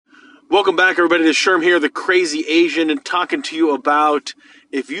Welcome back, everybody. This is Sherm here, the Crazy Asian, and talking to you about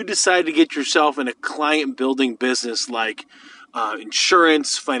if you decide to get yourself in a client-building business like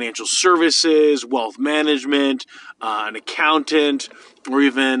insurance, financial services, wealth management, an accountant, or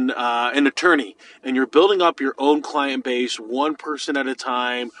even an attorney, and you're building up your own client base one person at a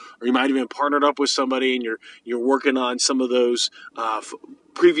time, or you might even partnered up with somebody and you're working on some of those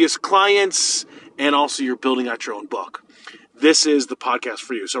previous clients, and also you're building out your own book. This is the podcast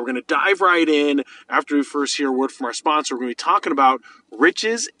for you. So we're going to dive right in after we first hear a word from our sponsor. We're going to be talking about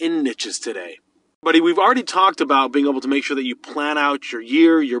riches in niches today. Buddy, we've already talked about being able to make sure that you plan out your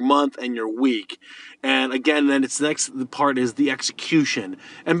year, your month, and your week. And again, then the next part is the execution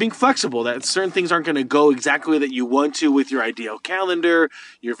and being flexible, that certain things aren't going to go exactly that you want to with your ideal calendar,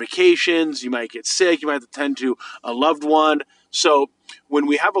 your vacations. You might get sick. You might have to tend to a loved one. So when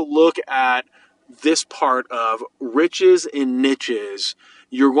we have a look at this part of riches in niches,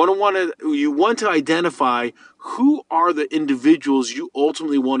 you want to identify who are the individuals you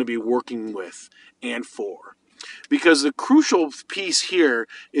ultimately want to be working with and for. Because the crucial piece here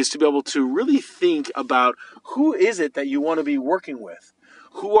is to be able to really think about who is it that you want to be working with.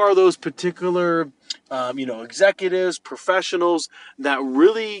 Who are those particular executives, professionals that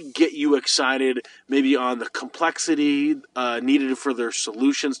really get you excited, maybe on the complexity needed for their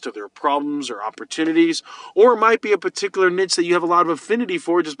solutions to their problems or opportunities, or it might be a particular niche that you have a lot of affinity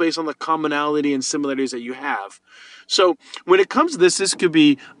for just based on the commonality and similarities that you have. So when it comes to this could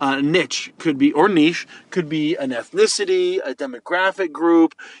be a niche, could be an ethnicity, a demographic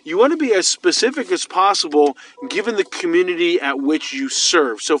group. You want to be as specific as possible given the community at which you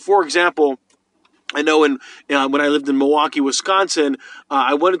serve. So for example, I know when I lived in Milwaukee, Wisconsin,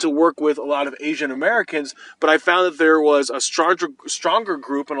 I wanted to work with a lot of Asian Americans, but I found that there was a stronger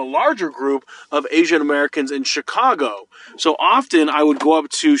group and a larger group of Asian Americans in Chicago. So often I would go up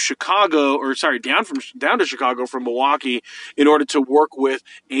to down to Chicago from Milwaukee in order to work with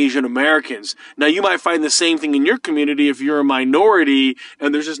Asian Americans. Now you might find the same thing in your community if you're a minority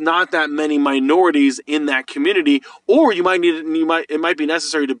and there's just not that many minorities in that community, or it might be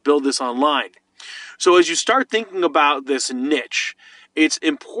necessary to build this online. So as you start thinking about this niche, it's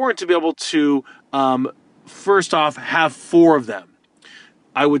important to be able to, first off, have 4 of them.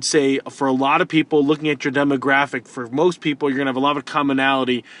 I would say for a lot of people, looking at your demographic, for most people, you're going to have a lot of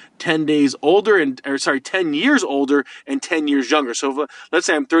commonality, 10 years older and 10 years younger. So let's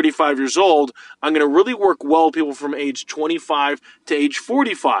say I'm 35 years old, I'm going to really work well with people from age 25 to age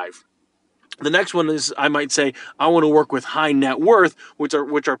 45. The next one is, I might say, I want to work with high net worth, which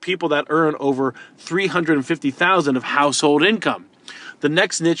are people that earn over $350,000 of household income. The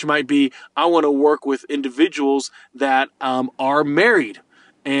next niche might be, I want to work with individuals that are married,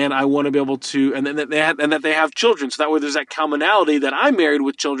 and I want to be able to, and that they have children. So that way, there's that commonality that I'm married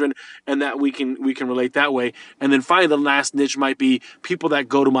with children, and that we can relate that way. And then finally, the last niche might be people that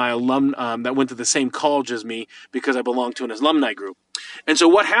go to my that went to the same college as me because I belong to an alumni group. And so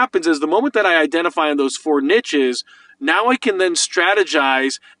what happens is the moment that I identify on those 4 niches, now I can then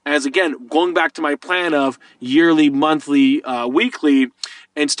strategize as, again, going back to my plan of yearly, monthly, weekly,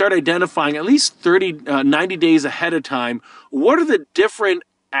 and start identifying at least 90 days ahead of time, what are the different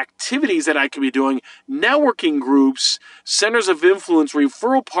activities that I could be doing, networking groups, centers of influence,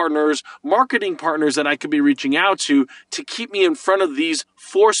 referral partners, marketing partners that I could be reaching out to keep me in front of these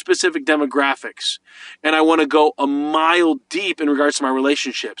 4 specific demographics. And I want to go a mile deep in regards to my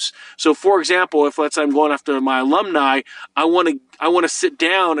relationships. So for example, if let's say I'm going after my alumni, I want to sit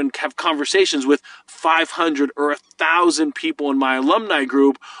down and have conversations with 500 or 1,000 people in my alumni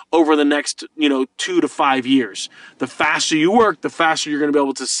group over the next 2 to 5 years. The faster you work, the faster you're going to be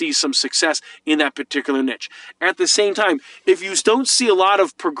able to see some success in that particular niche. At the same time, if you don't see a lot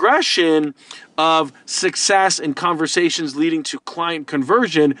of progression of success and conversations leading to client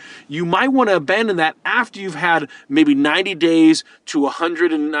conversion, you might want to abandon that after you've had maybe 90 days to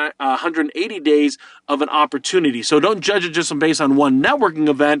 180 days of an opportunity. So don't judge it just based on one networking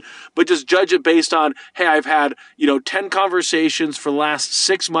event, but just judge it based on, hey, I've had 10 conversations for the last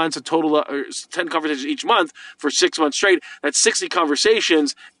 6 months, a total of 10 conversations each month for 6 months straight. That's 60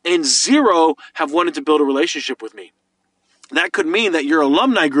 conversations, and 0 have wanted to build a relationship with me. That could mean that your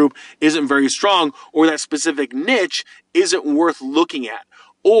alumni group isn't very strong, or that specific niche isn't worth looking at.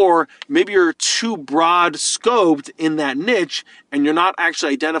 Or maybe you're too broad scoped in that niche and you're not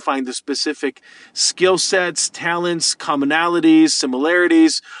actually identifying the specific skill sets, talents, commonalities,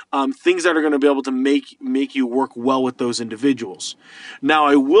 similarities, things that are going to be able to make you work well with those individuals. Now,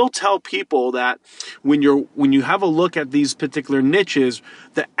 I will tell people that when you have a look at these particular niches,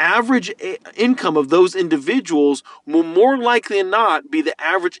 the average income of those individuals will more likely than not be the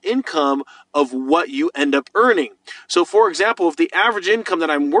average income of what you end up earning. So, for example, if the average income that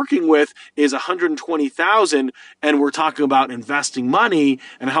I'm working with is $120,000, and we're talking about investing money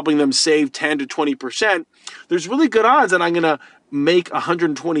and helping them save 10 to 20%, there's really good odds that I'm going to make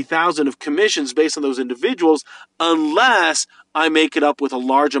 $120,000 of commissions based on those individuals, unless I make it up with a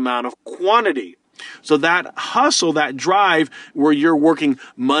large amount of quantity. So that hustle, that drive where you're working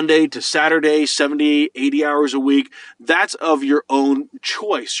Monday to Saturday, 70, 80 hours a week, that's of your own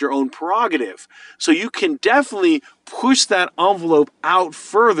choice, your own prerogative. So you can definitely push that envelope out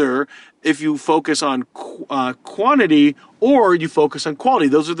further if you focus on quantity or you focus on quality.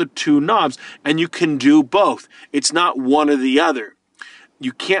 Those are the two knobs, and you can do both. It's not one or the other.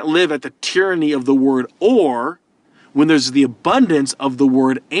 You can't live at the tyranny of the word or when there's the abundance of the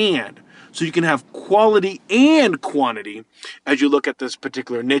word and. So you can have quality and quantity as you look at this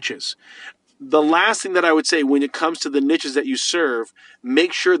particular niches. The last thing that I would say when it comes to the niches that you serve,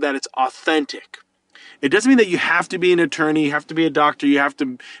 make sure that it's authentic. It doesn't mean that you have to be an attorney, you have to be a doctor, you have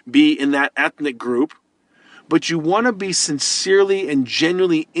to be in that ethnic group, but you want to be sincerely and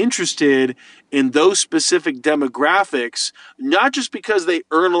genuinely interested in those specific demographics, not just because they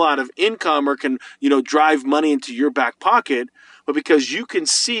earn a lot of income or can, drive money into your back pocket, but because you can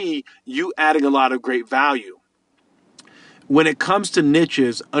see you adding a lot of great value. When it comes to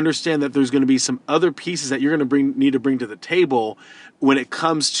niches, understand that there's going to be some other pieces that you're going to need to bring to the table when it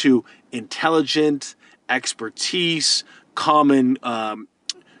comes to intelligent expertise, common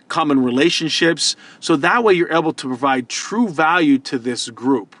relationships, so that way you're able to provide true value to this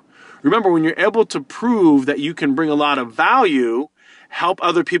group. Remember, when you're able to prove that you can bring a lot of value, help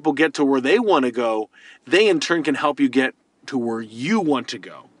other people get to where they want to go, they in turn can help you get to where you want to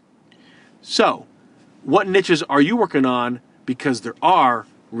go. So, what niches are you working on? Because there are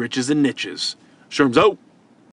riches and niches. Sherms out.